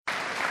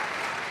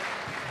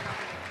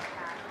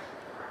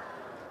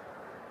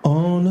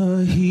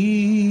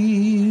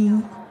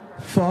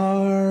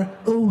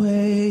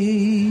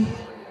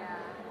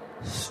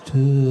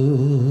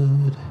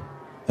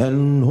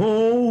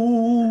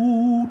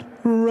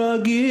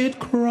rugged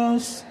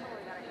cross,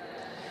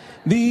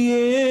 the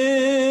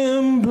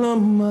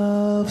emblem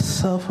of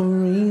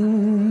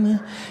suffering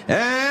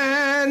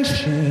and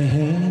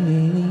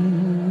shame.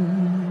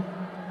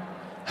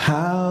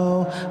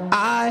 How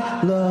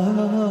I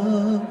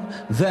love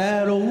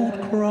that old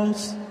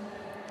cross,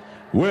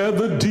 where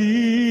the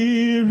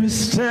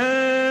dearest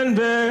and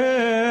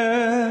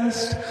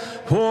best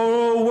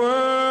for a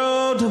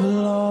world of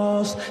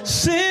lost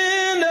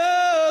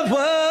sinners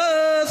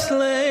was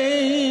slain.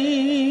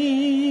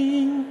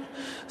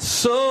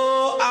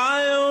 So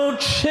I'll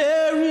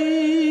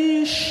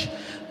cherish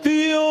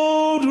the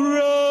old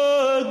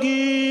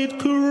rugged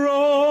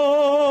cross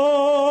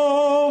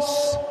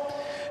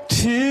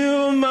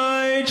till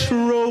my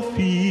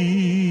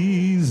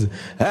trophies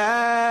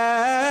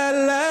at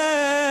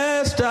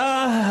last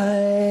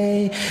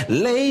I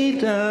lay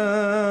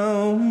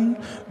down,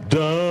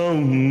 down.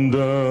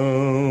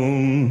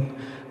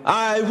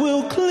 I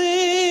will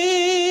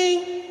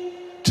cling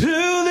to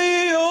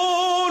the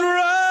old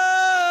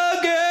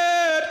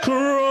rugged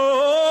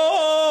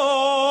cross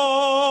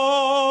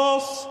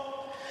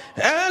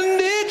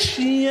and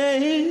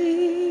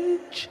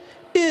exchange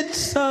it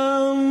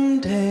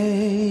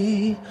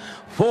someday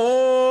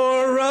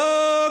for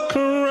a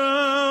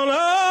crown.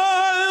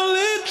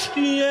 I'll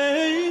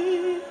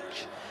exchange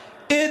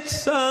it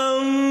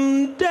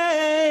someday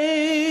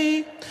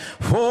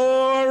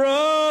for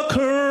a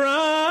crown.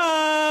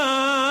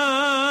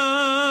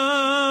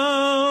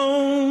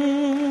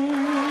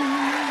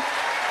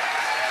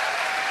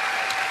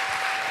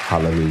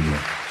 Hallelujah.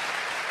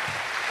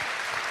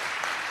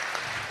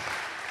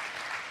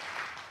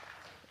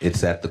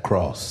 It's at the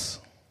cross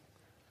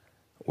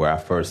where I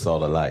first saw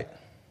the light.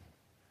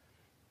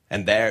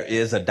 And there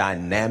is a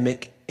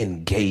dynamic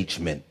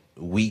engagement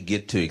we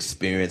get to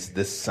experience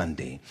this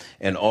Sunday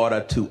in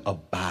order to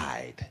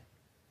abide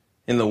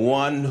in the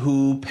one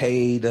who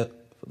paid for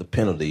the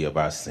penalty of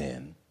our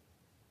sin.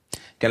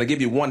 Can I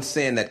give you one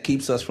sin that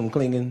keeps us from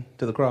clinging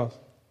to the cross?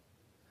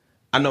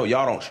 I know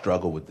y'all don't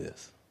struggle with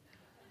this,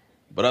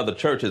 but other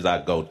churches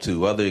I go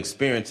to, other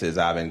experiences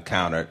I've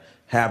encountered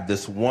have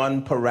this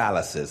one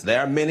paralysis. There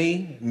are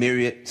many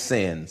myriad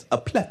sins, a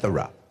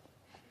plethora.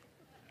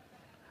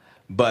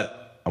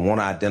 But I want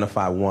to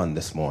identify one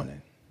this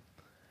morning.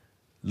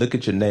 Look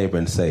at your neighbor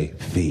and say,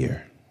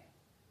 fear.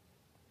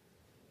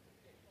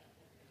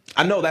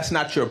 I know that's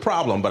not your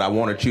problem, but I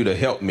wanted you to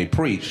help me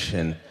preach.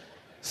 And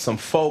some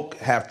folk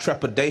have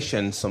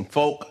trepidation. Some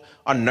folk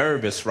are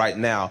nervous right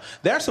now.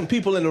 There are some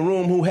people in the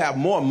room who have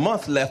more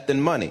month left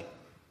than money.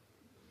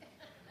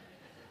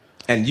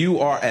 And you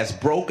are as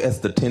broke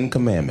as the 10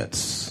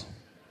 Commandments.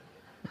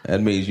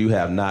 That means you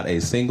have not a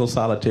single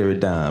solitary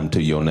dime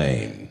to your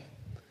name.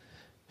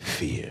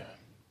 Fear.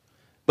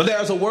 But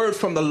there's a word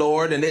from the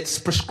Lord, and it's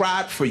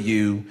prescribed for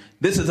you.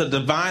 This is a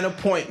divine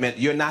appointment.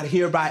 You're not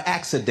here by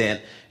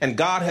accident, and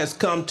God has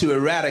come to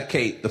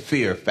eradicate the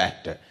fear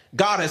factor.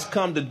 God has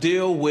come to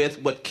deal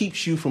with what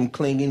keeps you from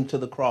clinging to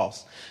the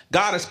cross.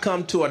 God has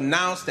come to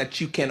announce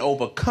that you can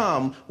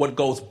overcome what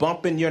goes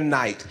bump in your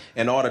night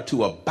in order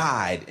to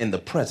abide in the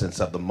presence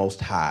of the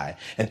Most High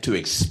and to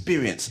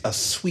experience a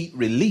sweet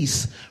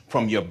release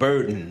from your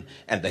burden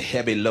and the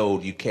heavy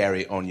load you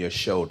carry on your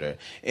shoulder.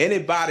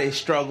 Anybody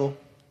struggle?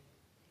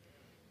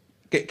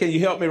 Can you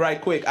help me right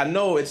quick? I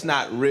know it's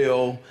not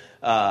real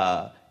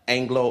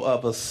Anglo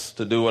of us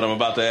to do what I'm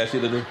about to ask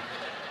you to do.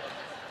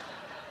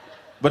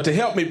 But to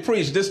help me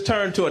preach, just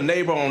turn to a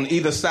neighbor on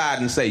either side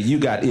and say, you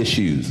got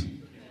issues.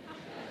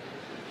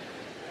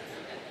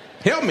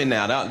 Help me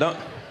now. Don't.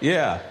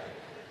 Yeah.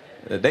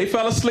 They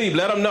fell asleep.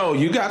 Let them know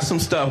you got some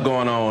stuff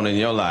going on in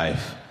your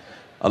life.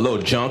 A little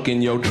junk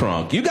in your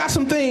trunk. You got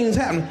some things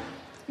happening.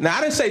 Now,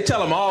 I didn't say tell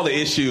them all the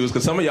issues,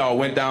 because some of y'all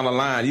went down the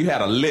line. You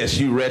had a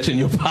list you retch in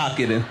your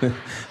pocket.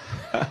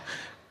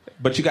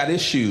 But you got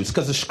issues,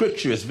 because the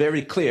scripture is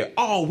very clear.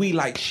 All we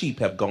like sheep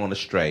have gone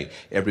astray,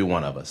 every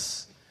one of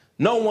us.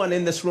 No one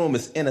in this room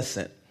is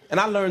innocent. And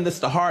I learned this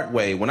the hard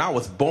way. When I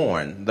was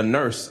born, the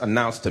nurse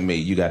announced to me,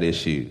 you got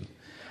issues.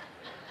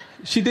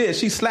 She did.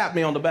 She slapped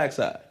me on the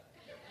backside.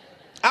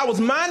 I was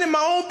minding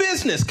my own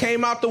business,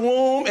 came out the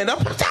womb, and I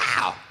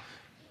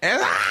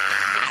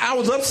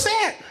was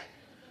upset.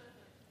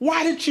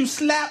 Why did you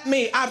slap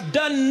me? I've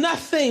done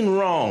nothing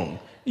wrong.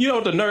 You know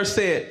what the nurse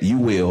said? You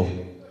will.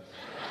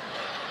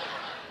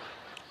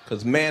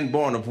 Because man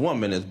born of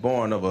woman is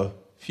born of a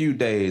few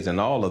days, and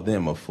all of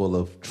them are full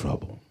of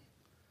trouble.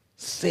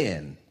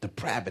 Sin,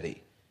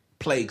 depravity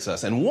plagues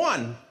us. And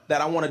one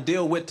that I want to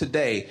deal with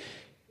today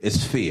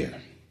is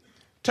fear.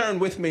 Turn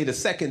with me to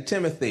 2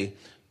 Timothy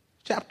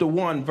chapter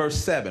 1, verse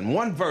 7.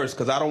 One verse,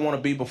 because I don't want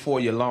to be before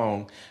you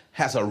long,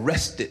 has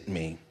arrested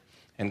me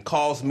and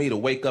caused me to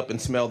wake up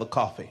and smell the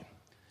coffee.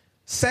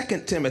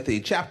 2 Timothy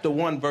chapter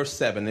 1, verse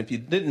 7. If you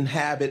didn't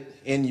have it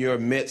in your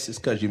midst, it's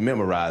because you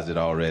memorized it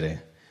already.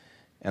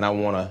 And I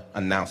want to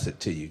announce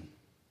it to you.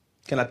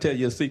 Can I tell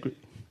you a secret?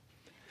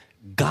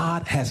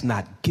 God has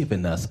not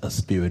given us a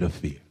spirit of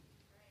fear.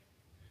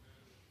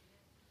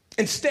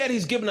 Instead,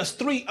 he's given us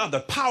 3 other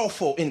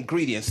powerful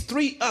ingredients,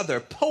 3 other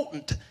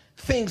potent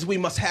things we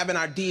must have in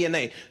our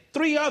DNA.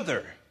 3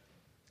 other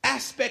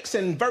aspects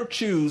and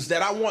virtues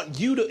that I want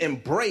you to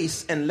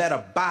embrace and let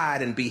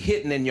abide and be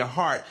hidden in your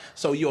heart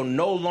so you'll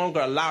no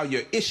longer allow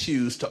your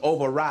issues to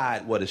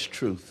override what is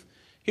truth.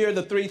 Here are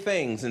the 3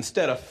 things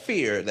instead of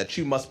fear that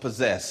you must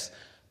possess: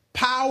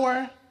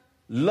 power,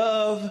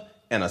 love,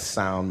 and a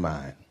sound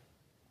mind.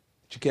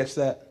 Did you catch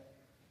that?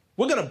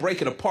 We're going to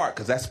break it apart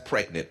because that's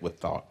pregnant with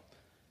thought.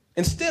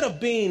 Instead of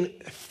being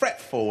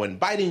fretful and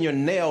biting your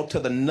nail to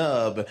the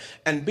nub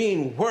and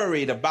being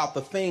worried about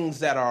the things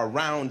that are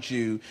around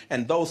you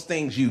and those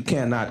things you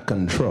cannot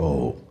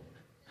control.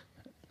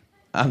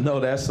 I know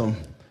there's some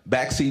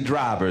backseat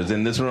drivers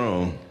in this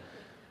room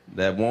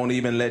that won't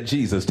even let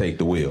Jesus take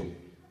the wheel.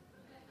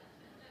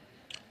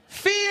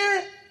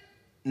 Fear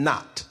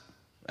not.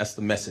 That's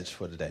the message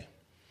for today.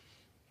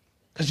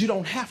 Because you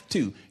don't have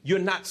to. You're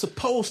not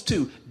supposed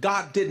to.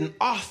 God didn't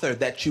author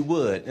that you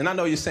would. And I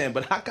know you're saying,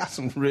 but I got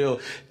some real,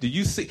 do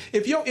you see?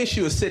 If your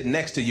issue is sitting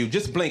next to you,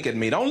 just blink at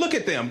me. Don't look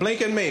at them.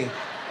 Blink at me.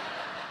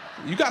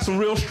 You got some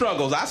real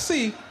struggles. I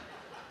see.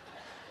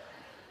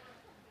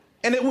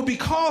 And it would be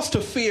cause to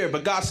fear,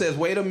 but God says,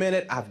 wait a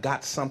minute, I've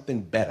got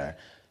something better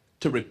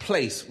to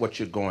replace what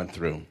you're going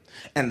through.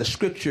 And the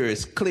scripture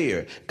is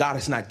clear. God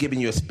is not giving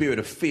you a spirit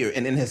of fear.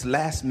 And in his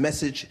last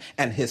message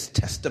and his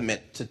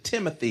testament to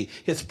Timothy,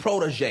 his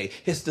protege,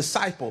 his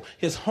disciple,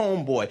 his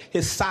homeboy,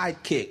 his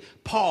sidekick,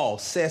 Paul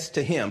says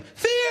to him,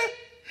 fear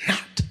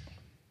not.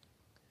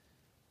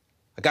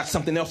 I got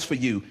something else for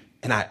you,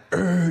 and I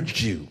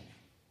urge you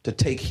to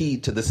take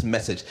heed to this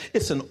message.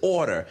 It's an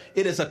order.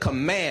 It is a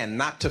command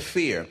not to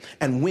fear.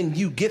 And when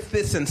you get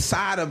this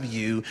inside of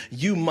you,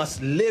 you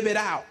must live it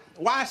out.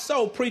 Why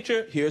so,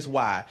 preacher? Here's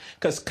why.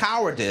 Because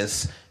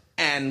cowardice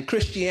and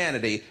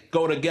Christianity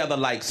go together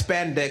like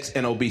spandex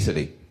and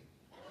obesity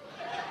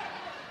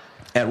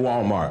at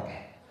Walmart.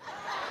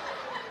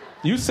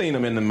 You've seen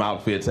them in them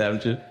outfits,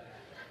 haven't you?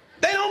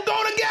 They don't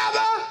go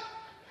together.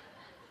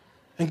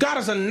 And God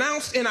has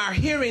announced in our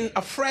hearing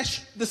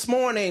afresh this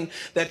morning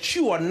that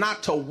you are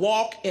not to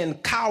walk in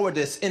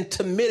cowardice, in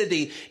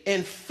timidity,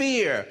 in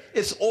fear.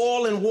 It's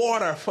oil and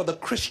water for the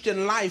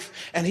Christian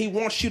life. And he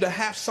wants you to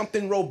have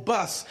something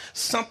robust,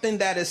 something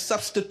that is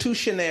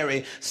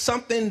substitutionary,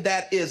 something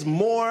that is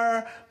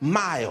more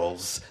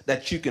miles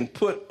that you can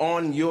put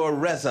on your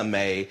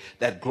resume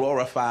that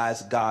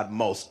glorifies God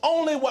most.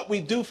 Only what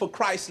we do for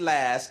Christ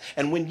lasts.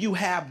 And when you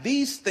have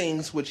these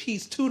things which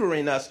he's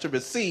tutoring us to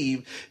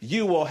receive,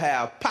 you will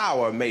have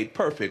power made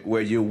perfect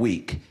where you're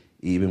weak,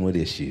 even with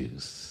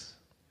issues.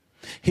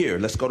 Here,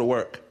 let's go to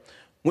work.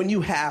 When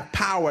you have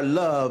power,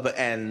 love,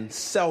 and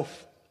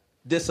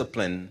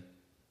self-discipline,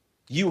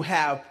 you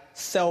have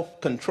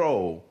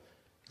self-control.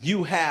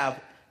 You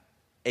have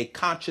a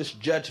conscious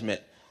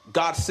judgment.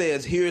 God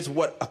says, here's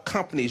what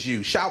accompanies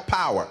you. Shout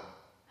power.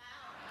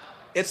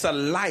 It's a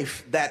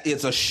life that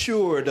is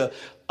assured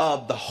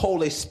of the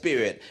Holy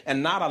Spirit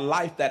and not a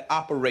life that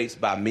operates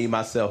by me,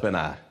 myself, and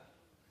I.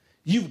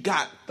 You've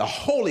got the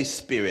Holy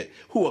Spirit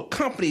who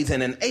accompanies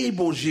and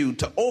enables you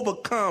to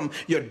overcome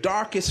your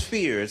darkest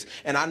fears.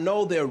 And I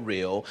know they're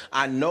real.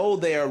 I know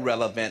they're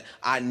relevant.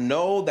 I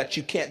know that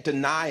you can't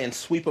deny and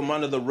sweep them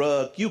under the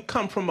rug. You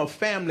come from a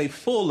family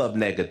full of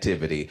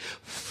negativity,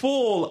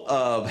 full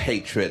of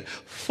hatred,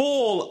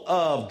 full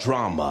of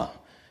drama.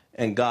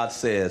 And God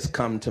says,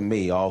 come to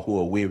me, all who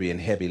are weary and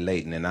heavy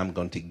laden, and I'm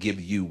going to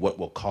give you what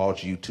will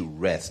cause you to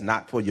rest,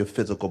 not for your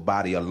physical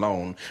body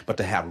alone, but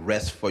to have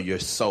rest for your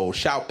soul.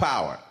 Shout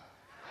power.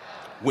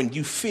 When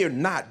you fear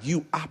not,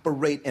 you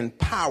operate in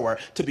power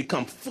to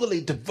become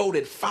fully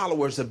devoted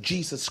followers of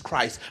Jesus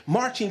Christ,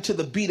 marching to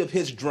the beat of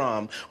his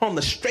drum on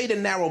the straight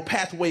and narrow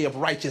pathway of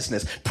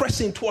righteousness,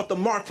 pressing toward the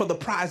mark for the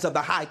prize of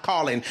the high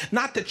calling.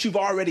 Not that you've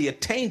already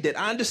attained it.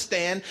 I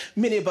understand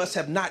many of us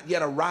have not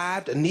yet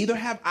arrived, and neither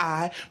have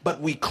I,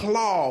 but we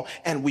claw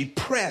and we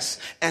press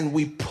and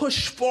we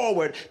push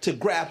forward to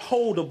grab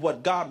hold of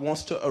what God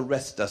wants to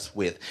arrest us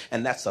with.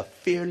 And that's a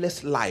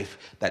fearless life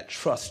that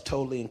trusts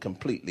totally and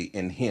completely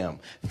in him.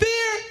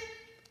 Fear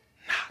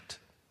not.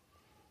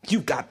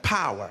 You've got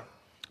power.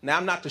 Now,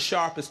 I'm not the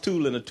sharpest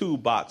tool in the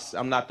toolbox.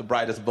 I'm not the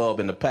brightest bulb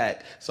in the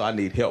pack, so I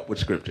need help with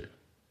scripture.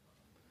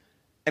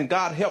 And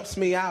God helps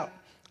me out.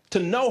 To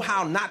know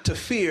how not to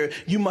fear,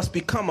 you must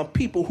become a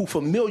people who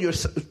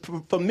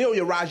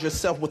familiarize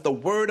yourself with the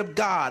word of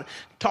God.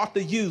 Taught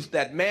the youth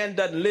that man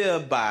doesn't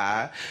live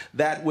by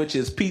that which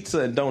is pizza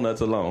and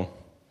donuts alone.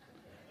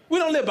 We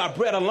don't live by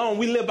bread alone.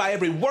 We live by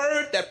every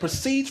word that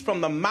proceeds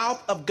from the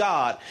mouth of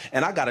God.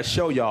 And I got to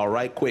show y'all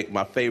right quick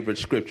my favorite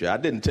scripture. I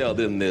didn't tell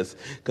them this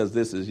because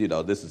this is,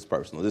 this is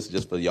personal. This is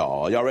just for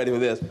y'all. Y'all ready for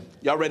this?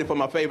 Y'all ready for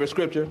my favorite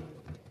scripture?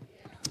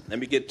 Let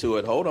me get to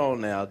it. Hold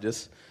on now.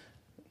 Just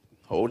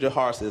hold your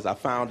horses. I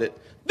found it.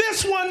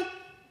 This one.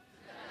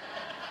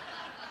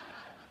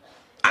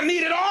 I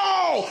need it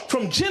all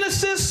from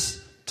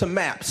Genesis to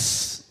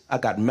maps. I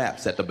got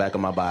maps at the back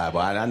of my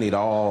Bible. I need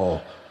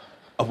all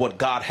of what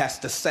God has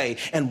to say.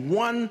 And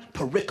one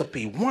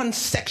pericope, one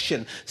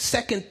section,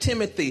 2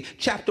 Timothy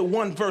chapter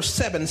 1, verse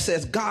 7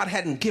 says God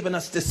hadn't given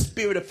us this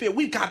spirit of fear.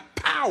 We've got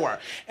power.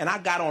 And I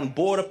got on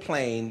board a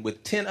plane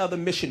with 10 other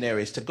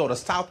missionaries to go to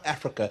South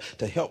Africa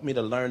to help me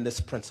to learn this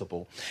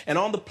principle. And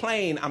on the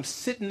plane, I'm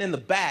sitting in the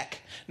back.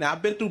 Now,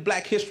 I've been through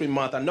Black History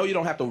Month. I know you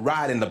don't have to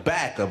ride in the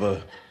back of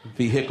a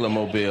vehicular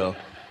mobile.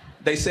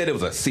 They said it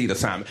was a seat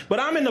assignment. But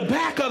I'm in the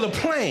back of the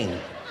plane.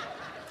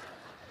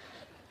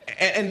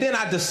 And then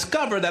I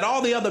discovered that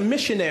all the other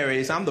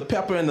missionaries, I'm the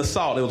pepper and the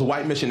salt, it was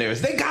white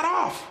missionaries, they got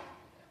off.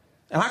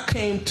 And I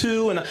came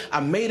to, and I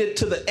made it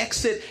to the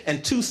exit,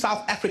 and 2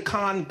 South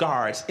African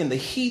guards in the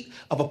heat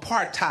of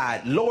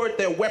apartheid lowered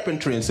their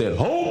weaponry and said,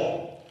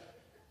 "Halt!"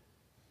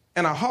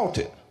 And I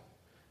halted.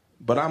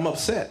 But I'm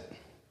upset.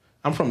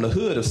 I'm from the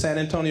hood of San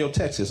Antonio,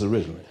 Texas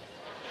originally.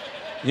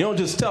 You don't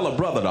just tell a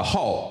brother to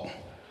halt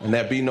and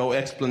there be no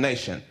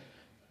explanation.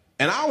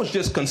 And I was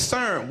just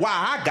concerned why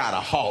I got a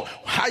halt.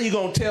 How you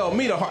gonna tell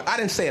me to halt? I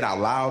didn't say it out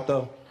loud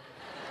though.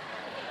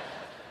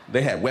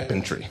 They had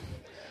weaponry.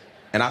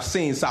 And I've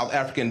seen South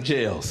African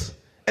jails.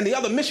 And the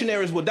other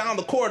missionaries were down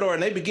the corridor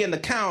and they began to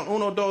count,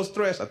 1, 2,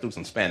 3. I threw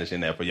some Spanish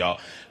in there for y'all.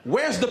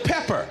 Where's the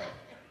pepper?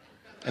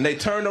 And they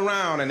turned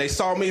around and they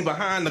saw me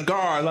behind the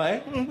guard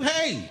like,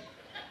 "Hey."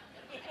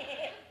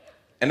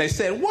 And they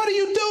said, "What are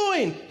you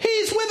doing?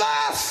 He's with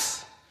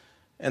us."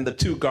 And the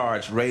 2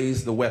 guards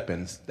raised the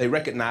weapons. They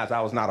recognized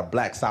I was not a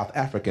black South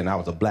African, I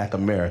was a black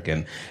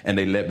American. And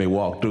they let me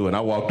walk through, and I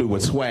walked through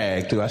with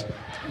swag too.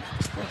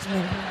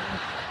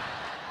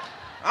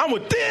 I'm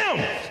with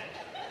them.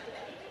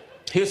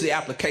 Here's the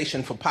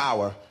application for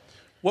power.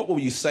 What will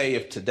you say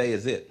if today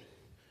is it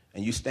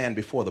and you stand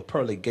before the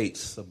pearly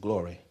gates of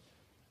glory?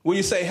 Will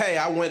you say, "Hey,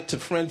 I went to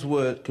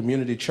Friendswood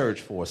Community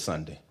Church for a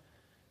Sunday.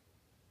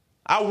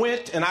 I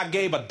went and I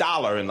gave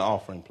 $1 in the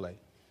offering plate.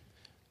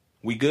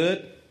 We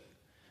good?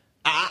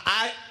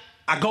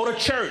 I go to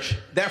church,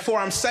 therefore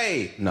I'm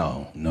saved."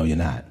 No, you're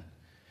not.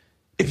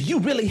 If you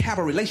really have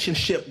a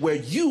relationship where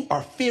you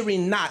are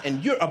fearing not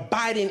and you're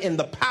abiding in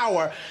the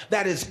power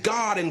that is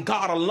God and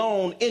God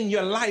alone in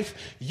your life,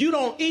 you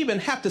don't even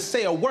have to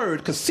say a word,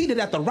 because seated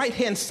at the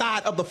right-hand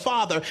side of the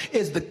Father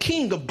is the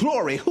King of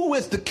glory. Who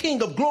is the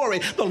King of glory?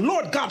 The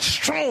Lord God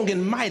strong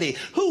and mighty.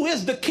 Who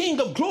is the King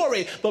of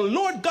glory? The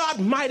Lord God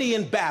mighty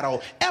in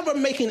battle, ever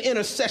making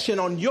intercession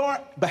on your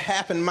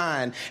behalf and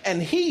mine.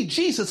 And he,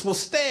 Jesus, will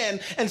stand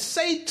and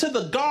say to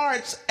the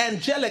guards,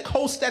 angelic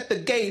host at the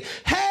gate,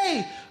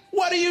 "Hey,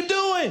 what are you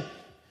doing?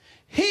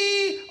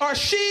 He or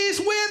she's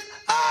with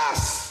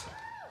us."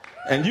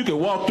 And you can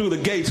walk through the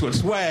gates with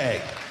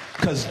swag,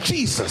 because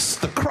Jesus,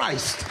 the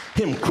Christ,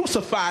 him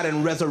crucified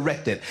and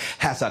resurrected,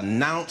 has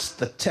announced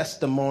the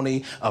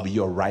testimony of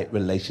your right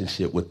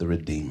relationship with the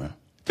Redeemer.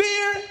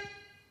 Fear,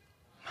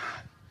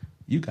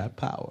 you got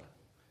power.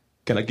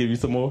 Can I give you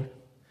some more?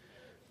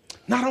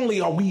 Not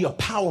only are we a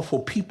powerful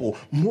people,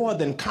 more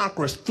than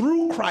conquerors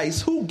through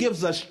Christ who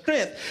gives us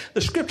strength,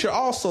 the scripture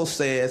also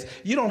says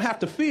you don't have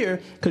to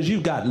fear because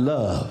you got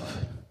love.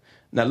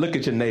 Now look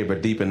at your neighbor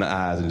deep in the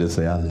eyes and just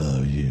say, "I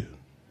love you."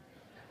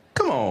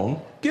 Come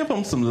on, give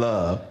them some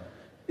love.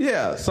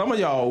 Yeah, some of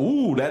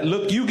y'all, that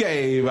look you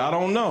gave, I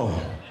don't know.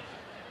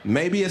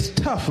 Maybe it's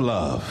tough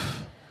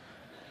love,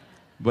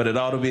 but it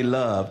ought to be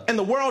love. And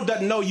the world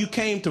doesn't know you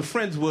came to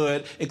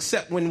Friendswood,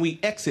 except when we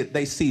exit,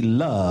 they see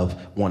love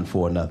one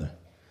for another.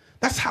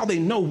 That's how they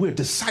know we're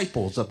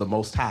disciples of the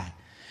Most High.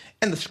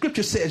 And the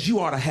scripture says you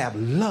ought to have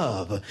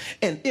love.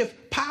 And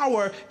if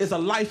power is a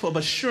life of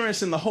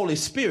assurance in the Holy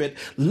Spirit,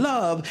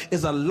 love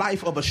is a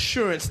life of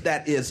assurance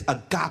that is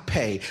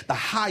agape, the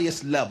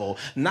highest level.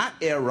 Not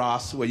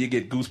eros, where you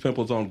get goose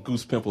pimples on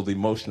goose pimples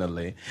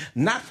emotionally.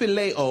 Not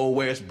phileo,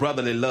 where it's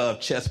brotherly love,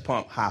 chest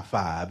pump, high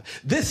five.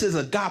 This is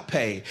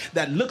agape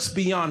that looks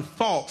beyond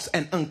faults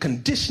and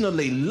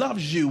unconditionally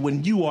loves you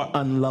when you are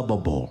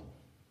unlovable.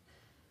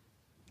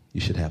 You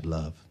should have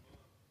love.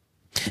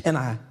 And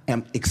I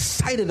am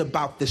excited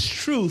about this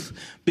truth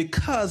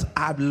because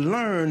I've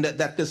learned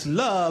that this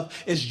love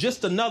is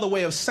just another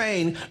way of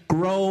saying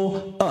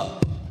grow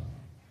up.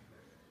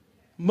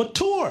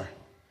 Mature.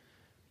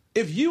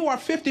 If you are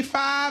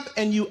 55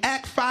 and you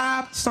act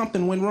 5,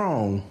 something went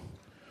wrong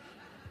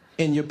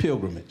in your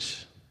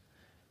pilgrimage.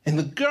 And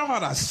the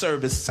God I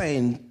serve is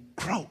saying,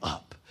 grow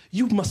up.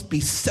 You must be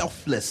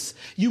selfless.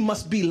 You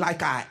must be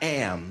like I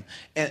am.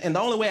 And the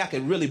only way I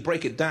can really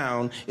break it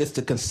down is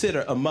to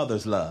consider a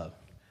mother's love.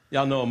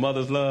 Y'all know a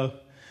mother's love?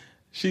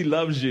 She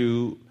loves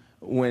you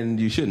when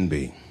you shouldn't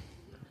be.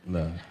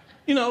 No.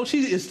 You know,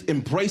 she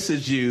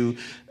embraces you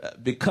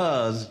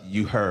because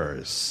you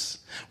hers.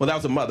 Well, that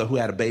was a mother who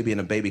had a baby in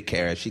a baby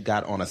carriage. She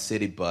got on a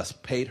city bus,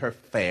 paid her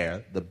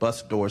fare, the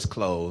bus doors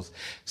closed,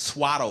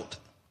 swaddled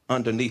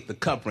underneath the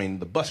covering.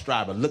 The bus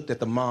driver looked at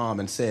the mom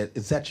and said,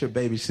 "Is that your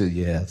baby?" She said,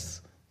 "Yes."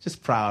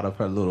 Just proud of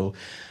her little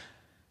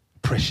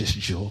precious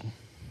jewel.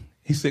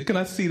 He said, "Can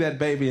I see that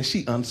baby?" And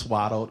she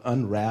unswaddled,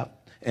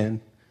 unwrapped, and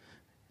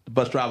the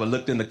bus driver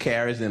looked in the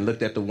carriage and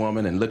looked at the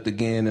woman and looked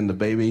again in the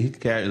baby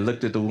carriage and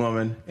looked at the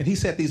woman. And he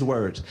said these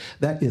words,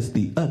 "That is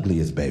the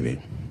ugliest baby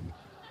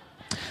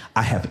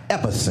I have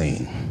ever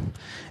seen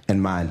in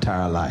my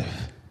entire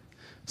life.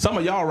 Some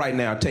of y'all right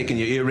now are taking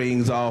your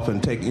earrings off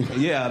and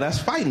yeah, that's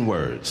fighting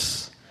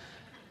words.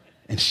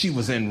 And she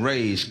was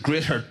enraged,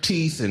 grit her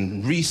teeth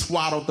and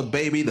re-swaddled the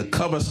baby. The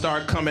cover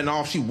started coming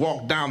off. She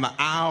walked down the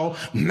aisle,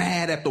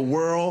 mad at the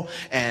world.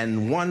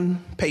 And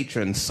one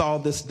patron saw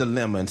this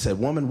dilemma and said,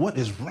 "Woman, what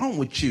is wrong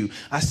with you?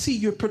 I see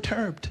you're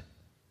perturbed.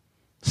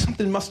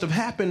 Something must have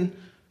happened,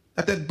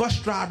 that bus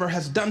driver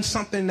has done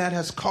something that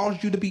has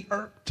caused you to be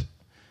irked."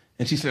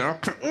 And she said,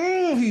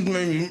 he's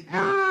made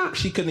me.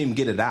 She couldn't even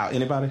get it out.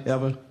 Anybody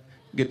ever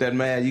get that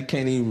mad? You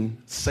can't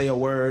even say a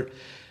word.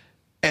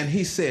 And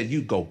he said,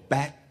 "You go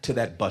back to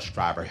that bus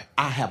driver.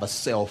 I have a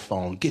cell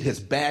phone. Get his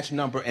badge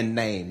number and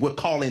name. We're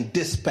calling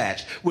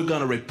dispatch. We're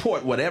going to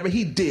report whatever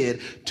he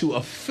did to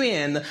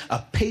offend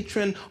a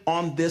patron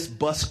on this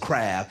bus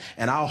craft.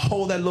 And I'll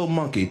hold that little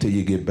monkey till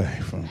you get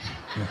back from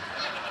him."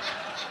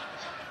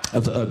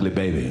 That's an ugly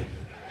baby.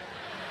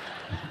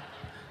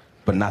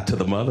 But not to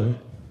the mother.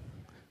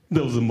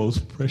 That was the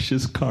most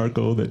precious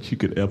cargo that you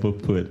could ever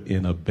put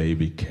in a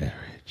baby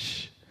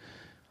carriage.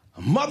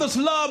 A mother's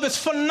love is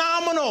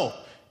phenomenal.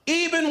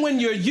 Even when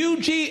you're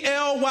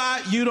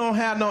UGLY, you don't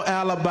have no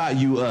alibi,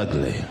 you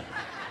ugly.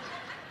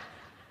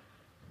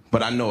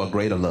 But I know a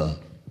greater love.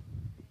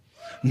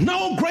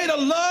 No greater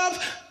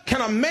love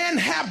can a man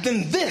have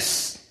than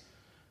this,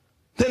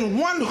 than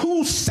one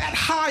who sat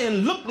high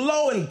and looked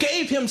low and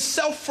gave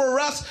himself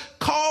for us,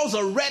 calls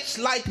a wretch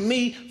like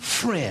me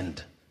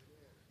friend.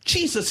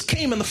 Jesus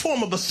came in the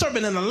form of a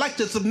servant in the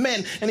likeness of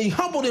men, and he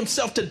humbled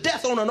himself to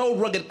death on an old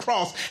rugged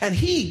cross, and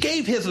he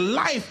gave his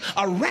life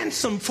a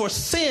ransom for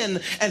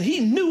sin, and he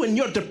knew in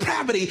your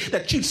depravity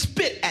that you'd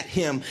spit at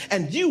him,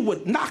 and you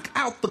would knock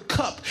out the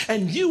cup,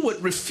 and you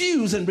would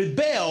refuse and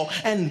rebel,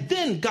 and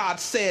then God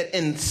said,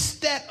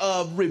 instead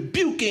of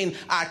rebuking,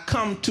 I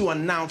come to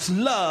announce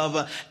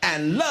love,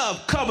 and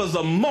love covers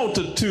a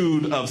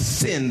multitude of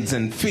sins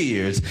and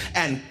fears,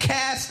 and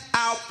cast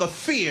out the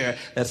fear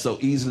that so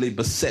easily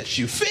besets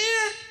you. Fear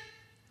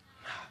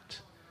not.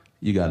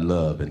 You got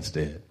love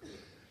instead.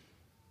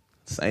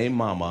 Same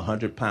mama,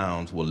 100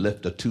 pounds, will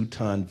lift a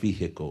 2-ton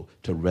vehicle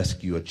to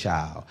rescue a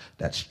child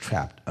that's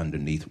trapped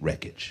underneath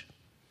wreckage.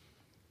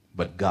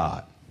 But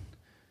God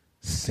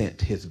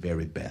sent his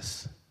very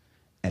best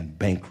and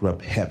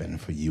bankrupt heaven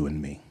for you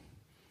and me.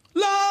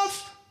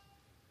 Love.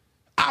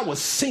 I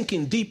was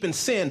sinking deep in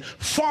sin,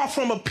 far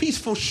from a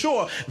peaceful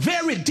shore,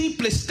 very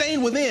deeply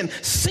stained within,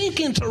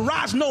 sinking to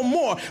rise no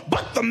more.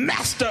 But the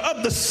master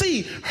of the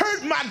sea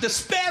heard my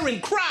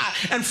despairing cry,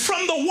 and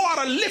from the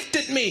water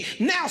lifted me.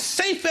 Now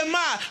safe am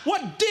I.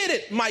 What did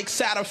it, Mike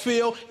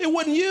Satterfield? It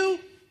wasn't you.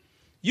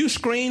 You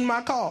screened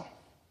my call.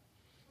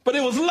 But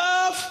it was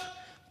love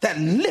that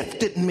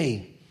lifted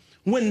me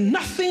when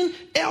nothing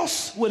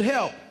else would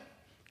help.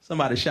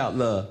 Somebody shout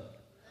love.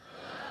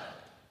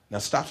 Now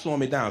stop slowing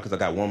me down because I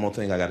got one more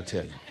thing I got to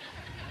tell you.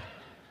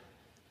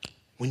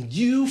 When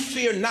you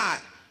fear not,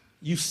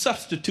 you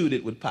substitute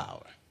it with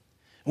power.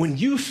 When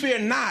you fear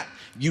not,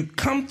 you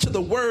come to the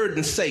word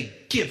and say,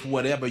 give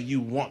whatever you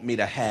want me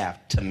to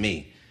have to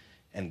me.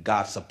 And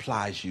God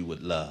supplies you with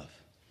love.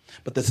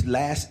 But this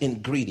last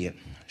ingredient,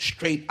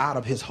 straight out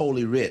of his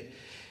holy writ,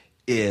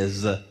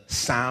 is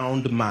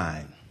sound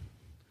mind,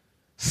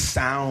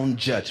 sound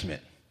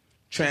judgment.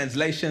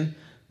 Translation,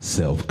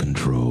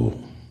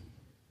 self-control.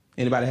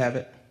 Anybody have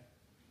it?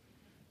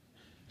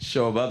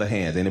 Show of other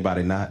hands.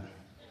 Anybody not?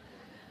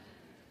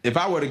 If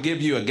I were to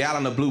give you a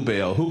gallon of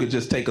Bluebell, who could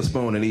just take a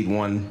spoon and eat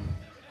one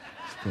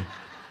spoon?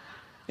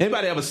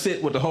 Anybody ever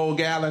sit with the whole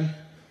gallon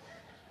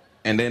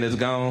and then it's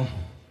gone?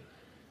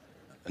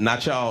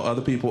 Not y'all,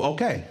 other people?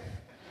 Okay.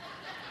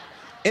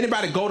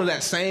 Anybody go to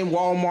that same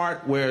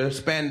Walmart where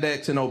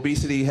spandex and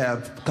obesity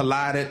have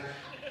collided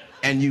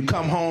and you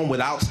come home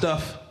without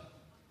stuff?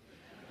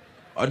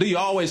 Or do you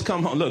always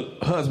come home?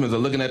 Look, husbands are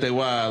looking at their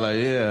wives like,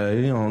 yeah,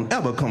 you don't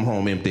ever come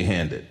home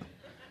empty-handed.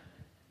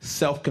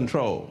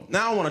 Self-control.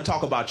 Now I want to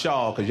talk about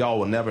y'all because y'all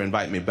will never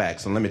invite me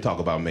back, so let me talk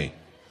about me.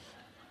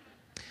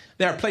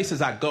 There are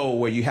places I go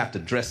where you have to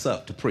dress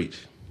up to preach.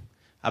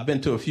 I've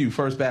been to a few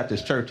First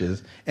Baptist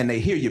churches, and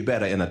they hear you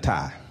better in a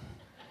tie.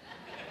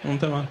 You know what I'm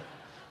talking about?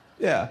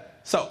 Yeah.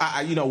 So,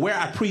 where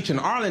I preach in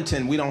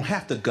Arlington, we don't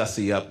have to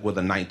gussy up with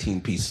a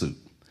 19-piece suit.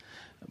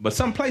 But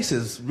some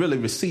places really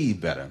receive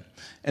better.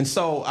 And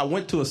so I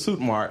went to a suit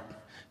mart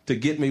to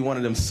get me one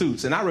of them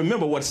suits. And I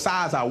remember what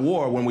size I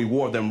wore when we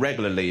wore them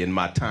regularly in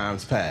my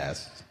times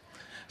past.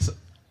 So,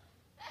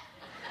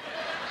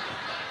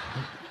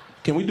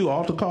 can we do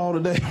altar call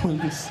today?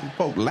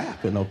 Folk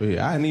laughing over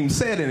here. I hadn't even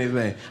said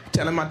anything.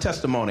 Telling my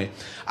testimony.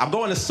 I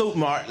go in the suit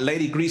mart.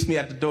 Lady greets me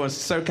at the door and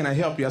says, sir, can I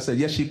help you? I said,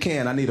 yes, you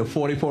can. I need a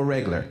 44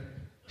 regular.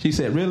 She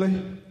said,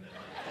 really?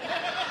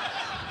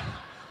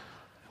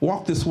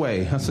 Walk this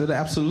way. I said,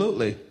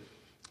 absolutely.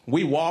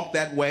 We walked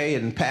that way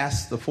and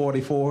passed the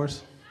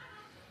 44s.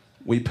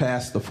 We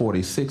passed the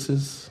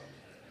 46s.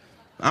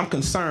 I'm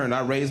concerned.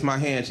 I raised my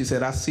hand. She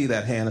said, I see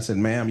that hand. I said,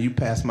 ma'am, you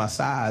passed my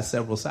size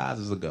several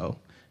sizes ago.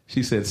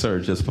 She said, sir,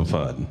 just for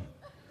fun.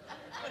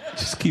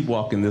 just keep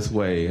walking this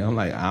way. I'm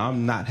like,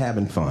 I'm not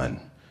having fun.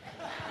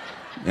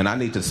 And I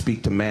need to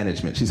speak to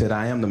management. She said,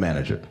 I am the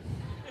manager.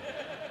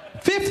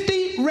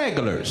 50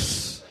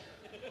 regulars.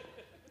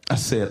 I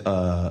said,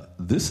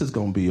 this is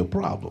going to be a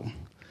problem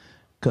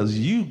because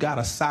you got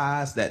a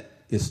size that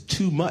is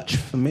too much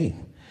for me.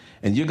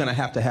 And you're going to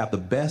have the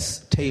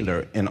best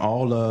tailor in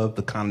all of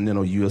the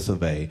continental US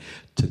of A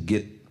to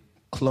get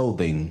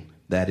clothing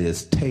that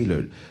is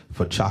tailored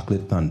for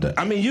Chocolate Thunder.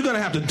 I mean, you're going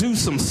to have to do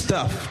some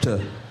stuff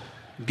to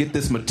get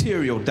this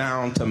material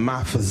down to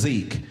my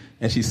physique.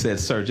 And she said,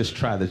 sir, just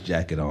try this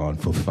jacket on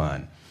for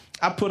fun.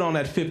 I put on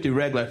that 50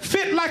 regular,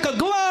 fit like a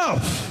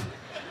glove.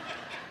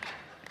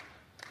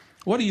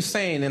 What are you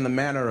saying in the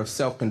manner of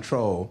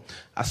self-control?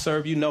 I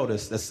serve you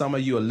notice that some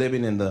of you are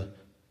living in the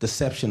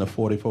deception of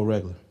 44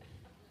 regular.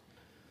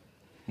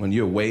 When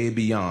you're way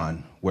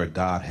beyond where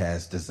God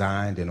has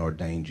designed and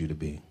ordained you to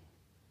be.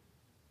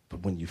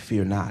 But when you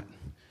fear not,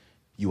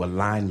 you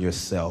align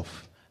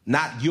yourself,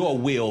 not your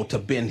will to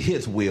bend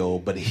his will,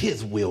 but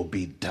his will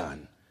be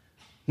done.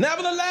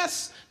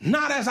 Nevertheless,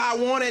 not as I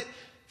want it,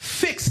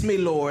 fix me,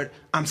 Lord.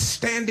 I'm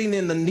standing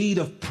in the need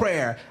of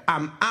prayer.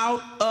 I'm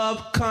out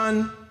of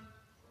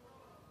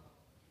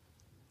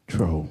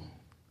control.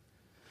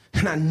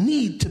 And I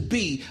need to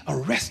be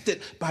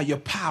arrested by your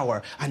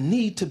power. I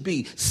need to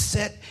be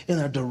set in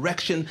a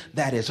direction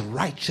that is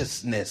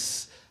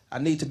righteousness. I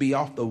need to be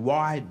off the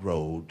wide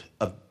road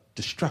of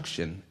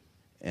destruction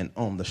and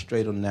on the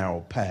straight and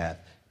narrow path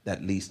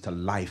that leads to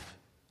life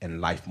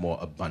and life more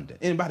abundant.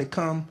 Anybody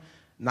come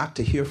not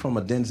to hear from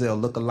a Denzel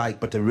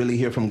lookalike, but to really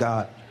hear from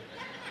God?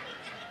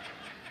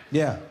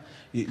 Yeah.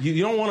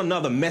 You don't want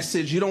another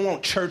message. You don't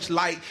want church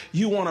light.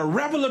 You want a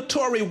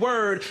revelatory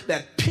word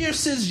that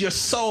pierces your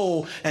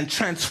soul and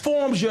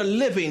transforms your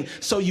living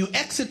so you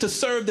exit to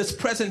serve this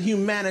present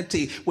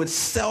humanity with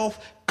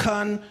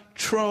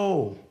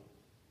self-control.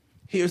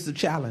 Here's the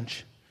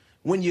challenge.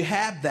 When you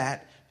have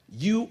that,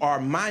 you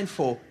are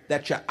mindful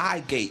that your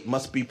eye gate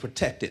must be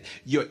protected.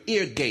 Your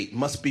ear gate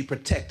must be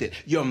protected.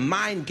 Your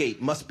mind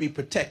gate must be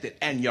protected.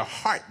 And your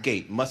heart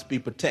gate must be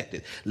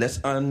protected. Let's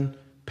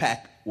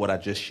unpack what I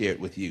just shared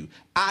with you.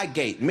 Eye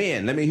gate,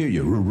 men, let me hear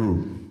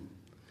you.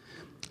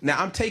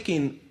 Now, I'm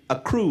taking a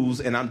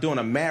cruise, and I'm doing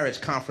a marriage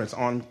conference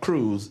on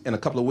cruise in a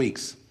couple of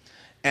weeks.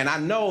 And I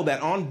know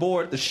that on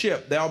board the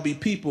ship, there'll be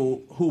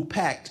people who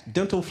packed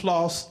dental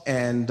floss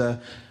and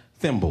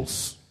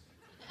thimbles.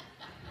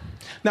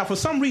 Now, for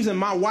some reason,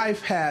 my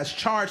wife has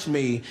charged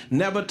me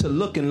never to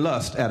look in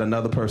lust at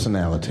another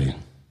personality.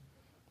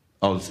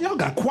 Oh, y'all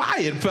got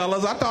quiet,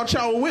 fellas. I thought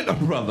y'all were with a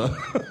brother.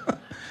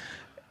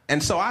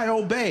 And so I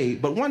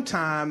obeyed. But one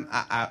time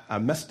I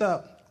messed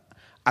up.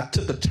 I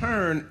took a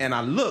turn and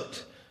I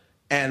looked,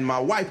 and my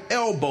wife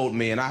elbowed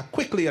me, and I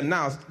quickly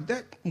announced,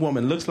 that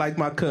woman looks like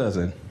my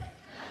cousin.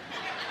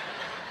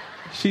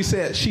 She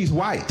said, she's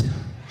white.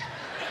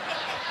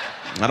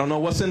 I don't know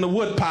what's in the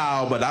wood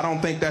pile, but I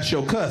don't think that's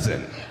your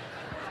cousin.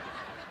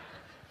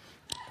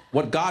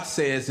 What God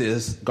says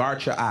is,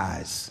 guard your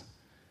eyes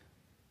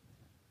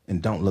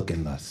and don't look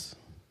in lust.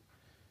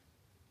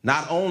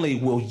 Not only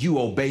will you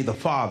obey the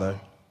Father,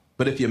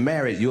 but if you're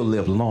married, you'll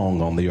live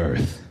long on the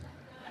earth.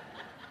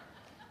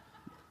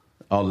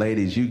 Oh,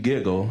 ladies, you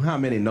giggle. How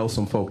many know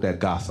some folk that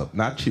gossip?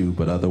 Not you,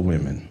 but other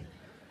women.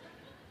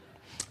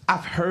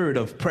 I've heard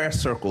of prayer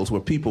circles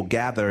where people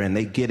gather and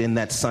they get in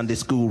that Sunday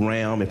school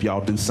realm, if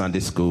y'all do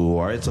Sunday school,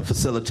 or it's a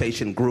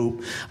facilitation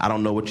group. I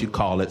don't know what you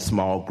call it,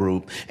 small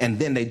group. And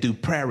then they do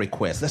prayer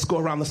requests. Let's go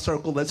around the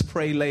circle. Let's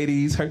pray,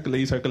 ladies.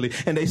 Hercules,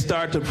 Hercules. And they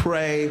start to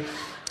pray.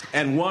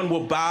 And one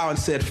will bow and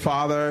said,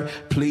 Father,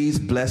 please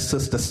bless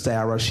Sister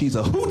Sarah. She's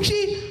a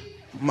hoochie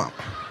mama.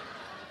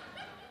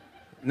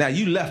 Now,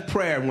 you left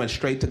prayer and went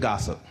straight to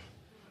gossip.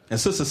 And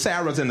Sister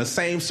Sarah's in the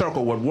same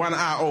circle with one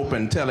eye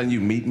open telling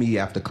you, meet me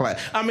after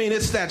class. I mean,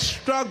 it's that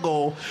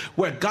struggle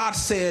where God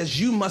says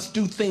you must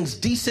do things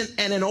decent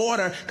and in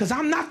order because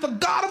I'm not the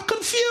God of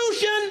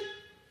confusion.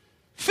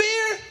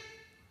 Fear.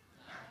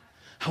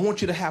 I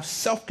want you to have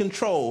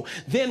self-control.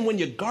 Then when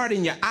you're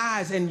guarding your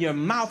eyes and your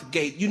mouth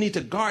gate, you need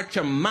to guard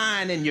your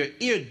mind and your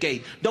ear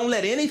gate. Don't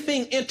let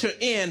anything enter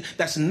in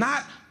that's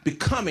not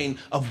becoming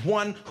of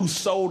one who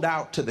sold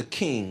out to the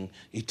King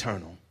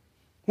eternal.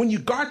 When you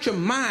guard your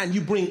mind, you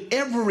bring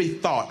every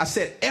thought, I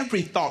said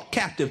every thought,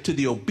 captive to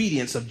the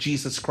obedience of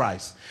Jesus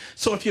Christ.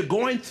 So if you're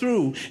going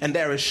through and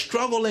there is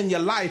struggle in your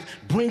life,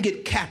 bring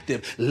it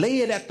captive. Lay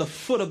it at the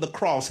foot of the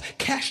cross.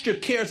 Cast your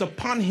cares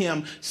upon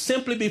him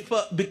simply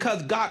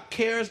because God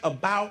cares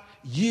about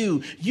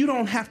you. You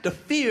don't have to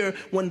fear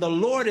when the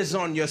Lord is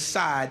on your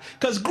side,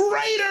 because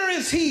greater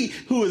is he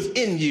who is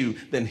in you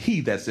than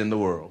he that's in the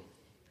world.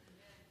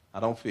 I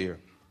don't fear.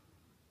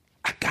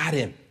 I got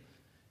him.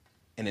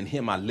 And in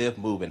him I live,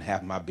 move, and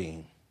have my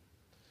being.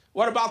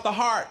 What about the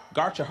heart?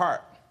 Guard your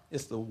heart.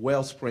 It's the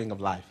wellspring of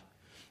life.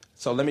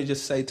 So let me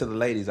just say to the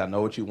ladies, I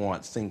know what you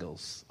want,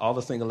 singles. All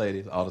the single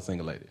ladies, all the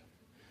single ladies.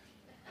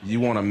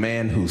 You want a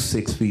man who's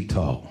 6 feet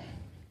tall,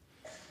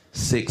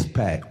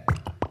 6-pack,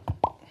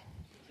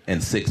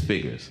 and 6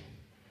 figures.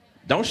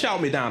 Don't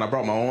shout me down. I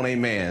brought my own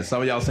amen.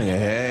 Some of y'all singing,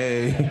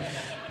 hey,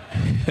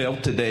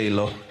 help today,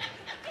 Lord.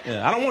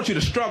 Yeah, I don't want you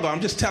to struggle.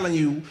 I'm just telling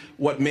you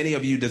what many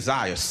of you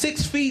desire.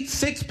 6 feet,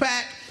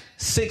 6-pack,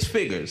 6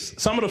 figures.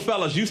 Some of the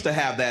fellas used to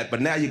have that,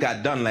 but now you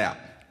got Dunlap.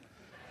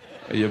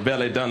 Your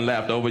belly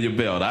Dunlapped over your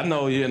belt. I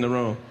know you're in the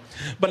room.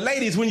 But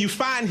ladies, when you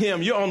find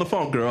him, you're on the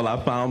phone. Girl, I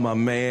found my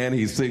man.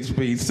 He's 6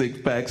 feet,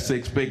 6-pack,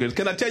 6 figures.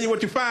 Can I tell you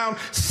what you found?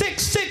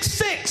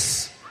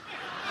 666.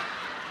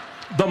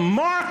 The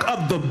mark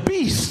of the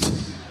beast.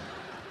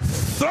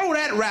 Throw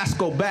that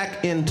rascal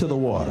back into the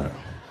water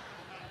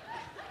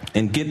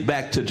and get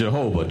back to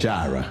Jehovah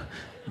Jireh,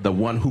 the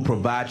one who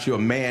provides you a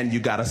man you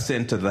got to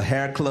send to the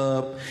hair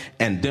club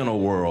and dinner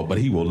world, but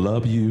he will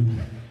love you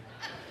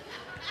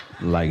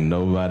like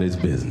nobody's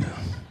business.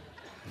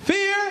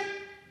 Fear.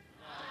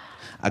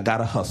 I got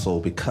to hustle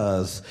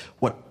because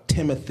what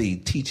Timothy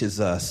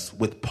teaches us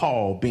with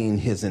Paul being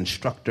his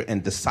instructor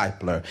and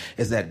discipler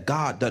is that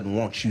God doesn't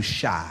want you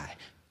shy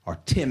or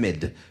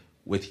timid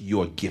with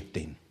your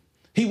gifting.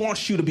 He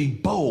wants you to be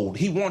bold.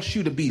 He wants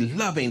you to be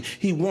loving.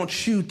 He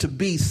wants you to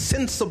be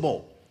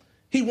sensible.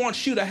 He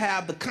wants you to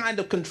have the kind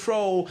of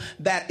control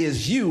that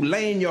is you,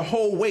 laying your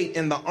whole weight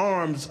in the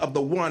arms of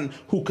the one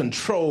who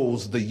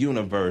controls the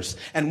universe.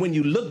 And when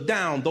you look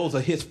down, those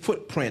are his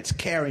footprints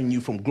carrying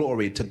you from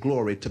glory to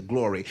glory to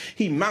glory.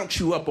 He mounts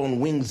you up on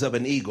wings of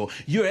an eagle.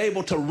 You're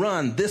able to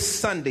run this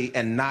Sunday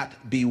and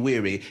not be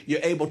weary.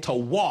 You're able to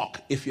walk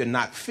if you're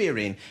not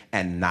fearing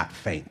and not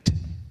faint.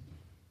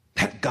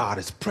 That God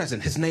is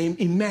present. His name,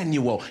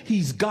 Emmanuel.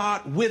 He's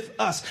God with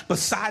us.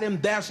 Beside him,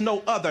 there's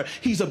no other.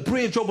 He's a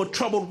bridge over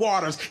troubled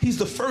waters. He's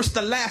the first,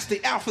 the last,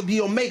 the Alpha,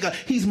 the Omega.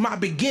 He's my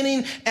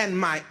beginning and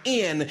my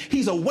end.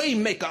 He's a way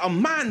maker, a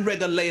mind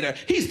regulator.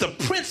 He's the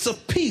Prince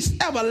of Peace,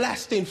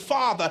 everlasting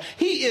Father.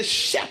 He is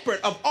shepherd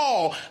of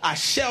all. I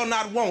shall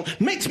not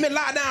want. Makes me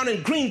lie down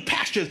in green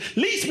pastures.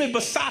 Leads me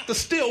beside the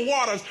still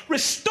waters.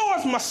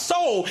 Restores my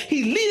soul.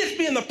 He leadeth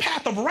me in the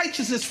path of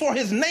righteousness for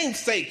his name's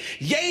sake.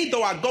 Yea,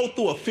 though I go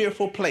through a fearful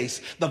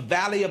place, the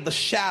valley of the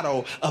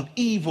shadow of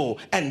evil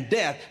and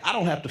death, I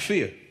don't have to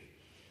fear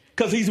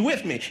because he's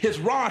with me. His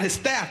rod, his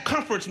staff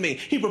comforts me.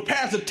 He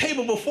prepares a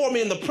table before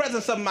me in the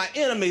presence of my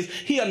enemies.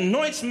 He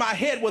anoints my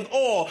head with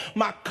oil.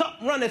 My cup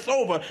runneth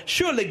over.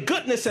 Surely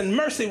goodness and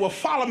mercy will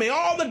follow me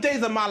all the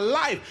days of my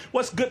life.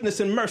 What's goodness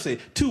and mercy?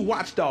 2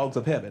 watchdogs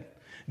of heaven.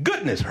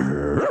 Goodness,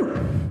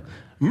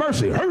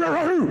 mercy,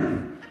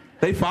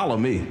 they follow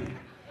me.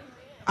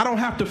 I don't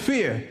have to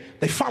fear.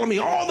 They follow me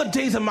all the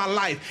days of my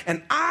life,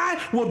 and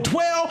I will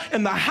dwell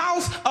in the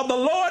house of the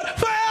Lord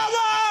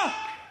forever.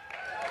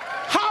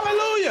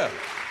 Hallelujah.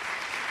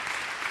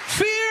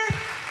 Fear.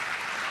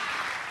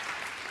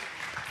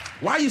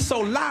 Why are you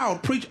so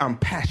loud, preach? I'm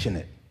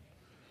passionate.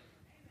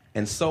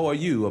 And so are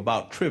you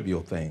about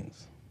trivial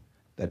things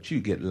that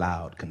you get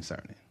loud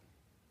concerning.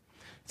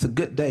 It's a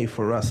good day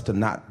for us to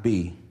not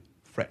be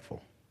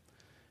fretful.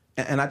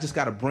 And I just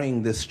got to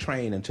bring this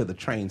train into the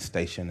train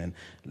station and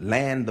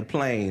land the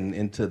plane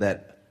into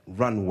that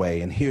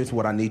runway. And here's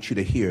what I need you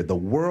to hear. The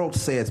world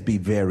says be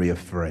very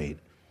afraid.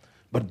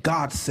 But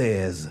God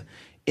says,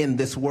 in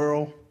this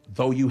world,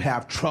 though you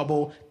have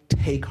trouble,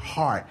 take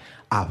heart.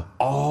 I've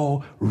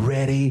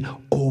already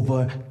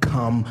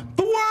overcome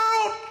the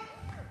world.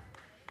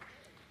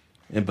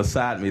 And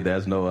beside me,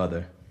 there's no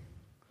other.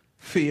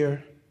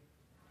 Fear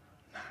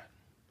not.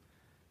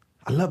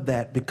 I love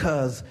that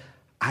because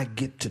I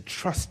get to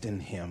trust in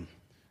him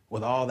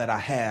with all that I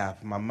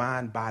have, my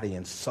mind, body,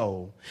 and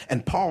soul.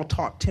 And Paul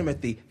taught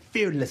Timothy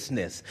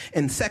fearlessness.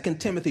 In 2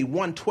 Timothy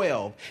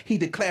 1:12, he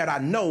declared, I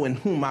know in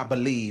whom I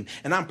believe,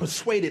 and I'm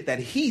persuaded that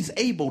he's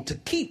able to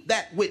keep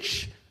that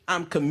which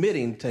I'm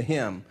committing to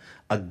him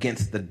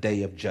against the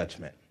day of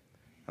judgment.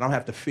 I don't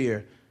have to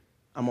fear.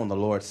 I'm on the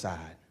Lord's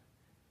side,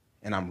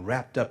 and I'm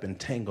wrapped up and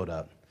tangled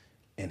up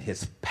in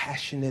his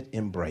passionate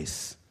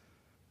embrace.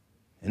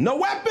 And no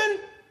weapon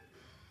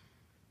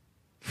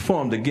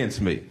formed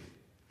against me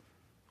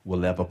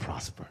will ever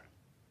prosper.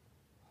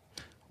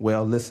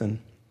 Well, listen,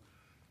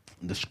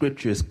 the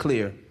scripture is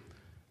clear,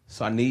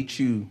 so I need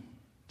you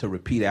to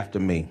repeat after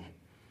me.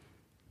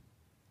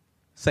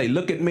 Say,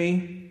 look at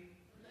me.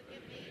 Look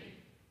at me.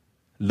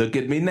 Look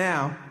at me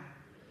now.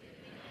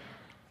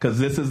 Because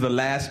this is the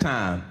last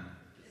time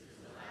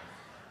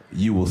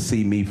you will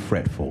see me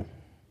fretful.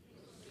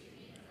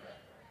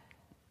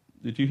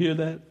 Did you hear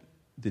that?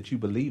 Did you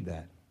believe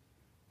that?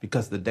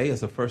 Because the day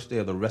is the first day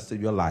of the rest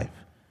of your life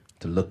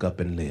to look up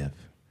and live.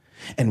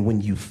 And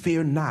when you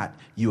fear not,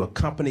 you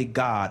accompany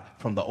God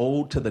from the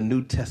Old to the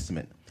New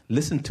Testament.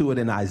 Listen to it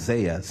in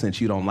Isaiah,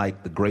 since you don't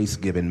like the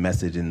grace-giving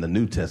message in the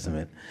New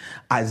Testament.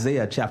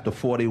 Isaiah chapter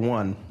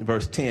 41,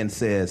 verse 10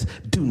 says,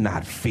 do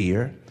not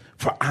fear,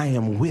 for I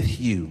am with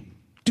you.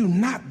 Do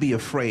not be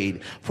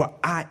afraid, for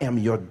I am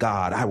your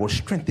God. I will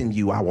strengthen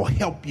you. I will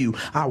help you.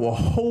 I will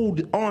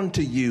hold on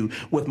to you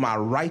with my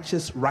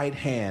righteous right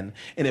hand.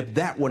 And if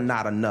that were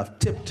not enough,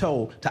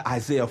 tiptoe to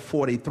Isaiah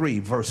 43,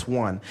 verse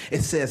 1.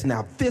 It says,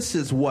 now this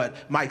is what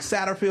Mike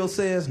Satterfield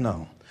says.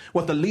 No.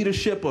 What the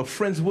leadership of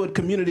Friendswood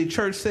Community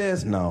Church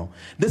says? No.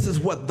 This is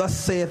what thus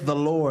saith the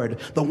Lord,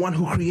 the one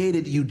who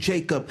created you,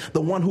 Jacob,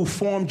 the one who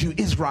formed you,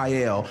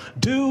 Israel.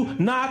 Do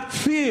not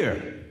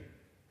fear.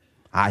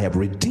 I have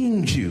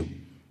redeemed you.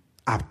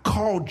 I've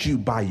called you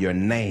by your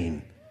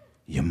name.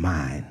 You're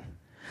mine.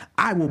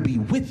 I will be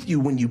with you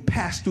when you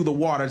pass through the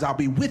waters. I'll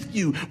be with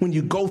you when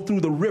you go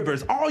through the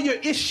rivers. All your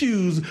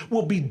issues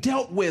will be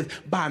dealt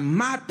with by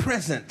my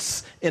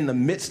presence in the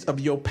midst of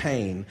your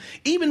pain.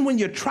 Even when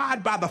you're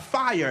tried by the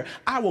fire,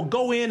 I will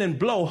go in and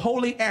blow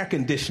holy air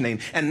conditioning,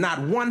 and not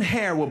one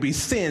hair will be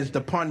singed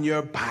upon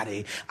your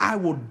body. I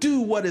will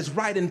do what is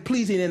right and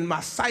pleasing in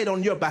my sight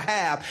on your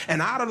behalf,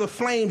 and out of the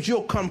flames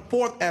you'll come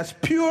forth as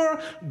pure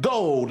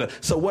gold.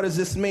 So what does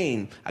this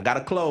mean? I got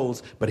to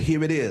close, but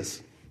here it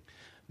is.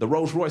 The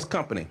Rolls-Royce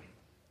company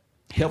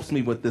helps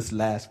me with this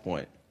last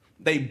point.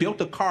 They built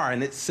a car,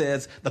 and it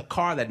says, the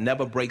car that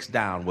never breaks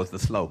down was the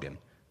slogan,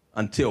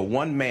 until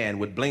one man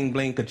with bling,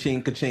 bling,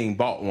 ka-ching, ka-ching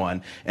bought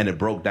one, and it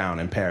broke down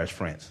in Paris,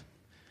 France.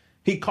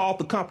 He called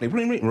the company,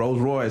 ring, ring,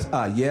 Rolls-Royce,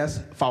 yes,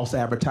 false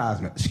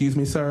advertisement. Excuse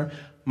me, sir,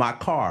 my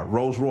car,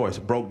 Rolls-Royce,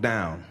 broke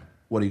down.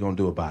 What are you going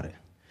to do about it?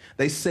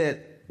 They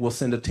said, we'll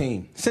send a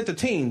team. Sent a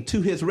team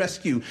to his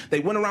rescue.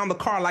 They went around the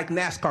car like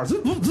NASCAR,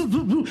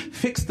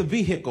 fixed the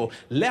vehicle,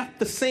 left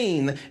the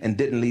scene, and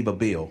didn't leave a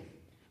bill.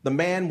 The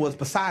man was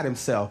beside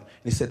himself, and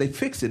he said, they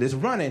fixed it, it's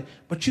running,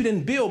 but you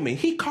didn't bill me.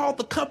 He called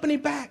the company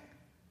back.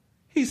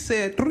 He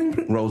said,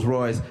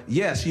 Rolls-Royce,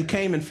 yes, you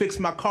came and fixed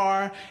my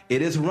car.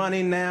 It is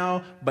running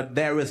now, but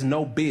there is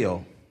no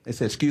bill. They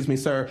said, excuse me,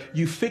 sir,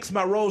 you fixed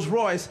my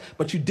Rolls-Royce,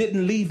 but you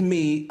didn't leave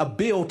me a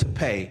bill to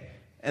pay.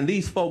 And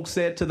these folks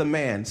said to the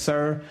man,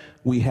 sir,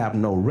 we have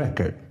no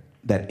record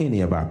that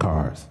any of our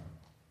cars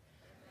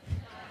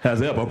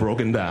has ever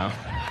broken down.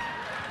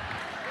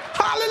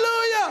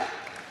 Hallelujah.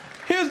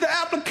 Here's the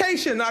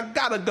application. I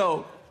gotta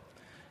go.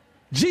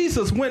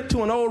 Jesus went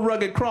to an old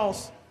rugged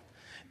cross,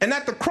 and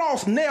at the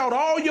cross nailed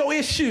all your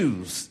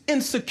issues,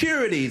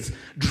 insecurities,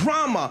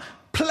 drama,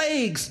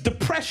 plagues,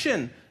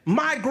 depression,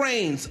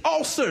 migraines,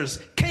 ulcers,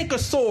 canker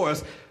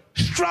sores,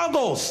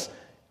 struggles.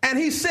 And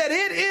he said,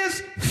 it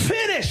is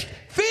finished.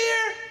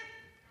 Fear,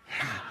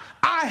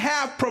 I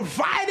have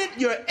provided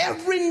your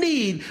every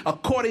need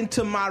according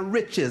to my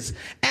riches,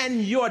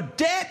 and your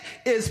debt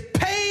is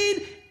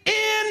paid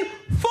in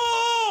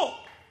full.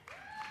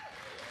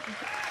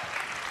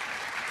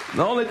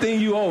 The only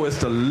thing you owe is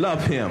to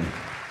love him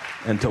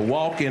and to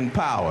walk in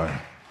power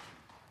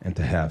and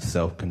to have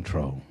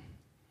self-control.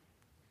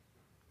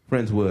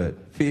 Friendswood,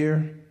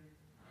 fear,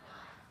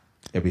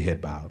 every head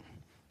bowed.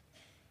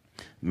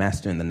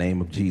 Master, in the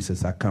name of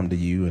Jesus, I come to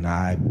you and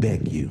I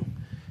beg you,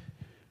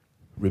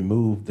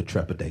 remove the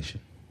trepidation,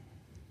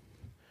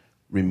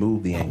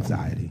 remove the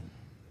anxiety,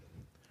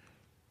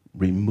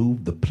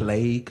 remove the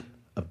plague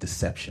of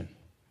deception,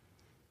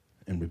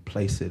 and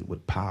replace it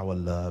with power,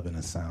 love, and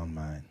a sound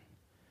mind.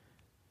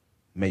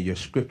 May your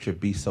scripture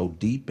be so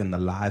deep in the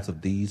lives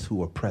of these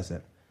who are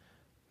present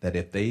that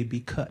if they be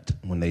cut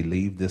when they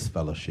leave this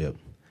fellowship,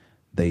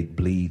 they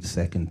bleed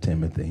 2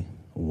 Timothy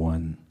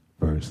 1,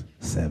 verse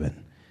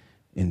 7.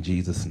 In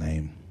Jesus'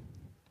 name,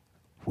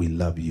 we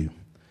love you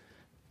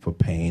for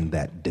paying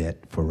that debt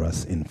for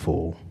us in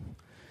full.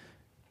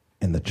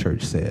 And the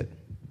church said.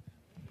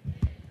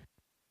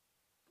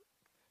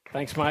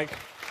 Thanks, Mike.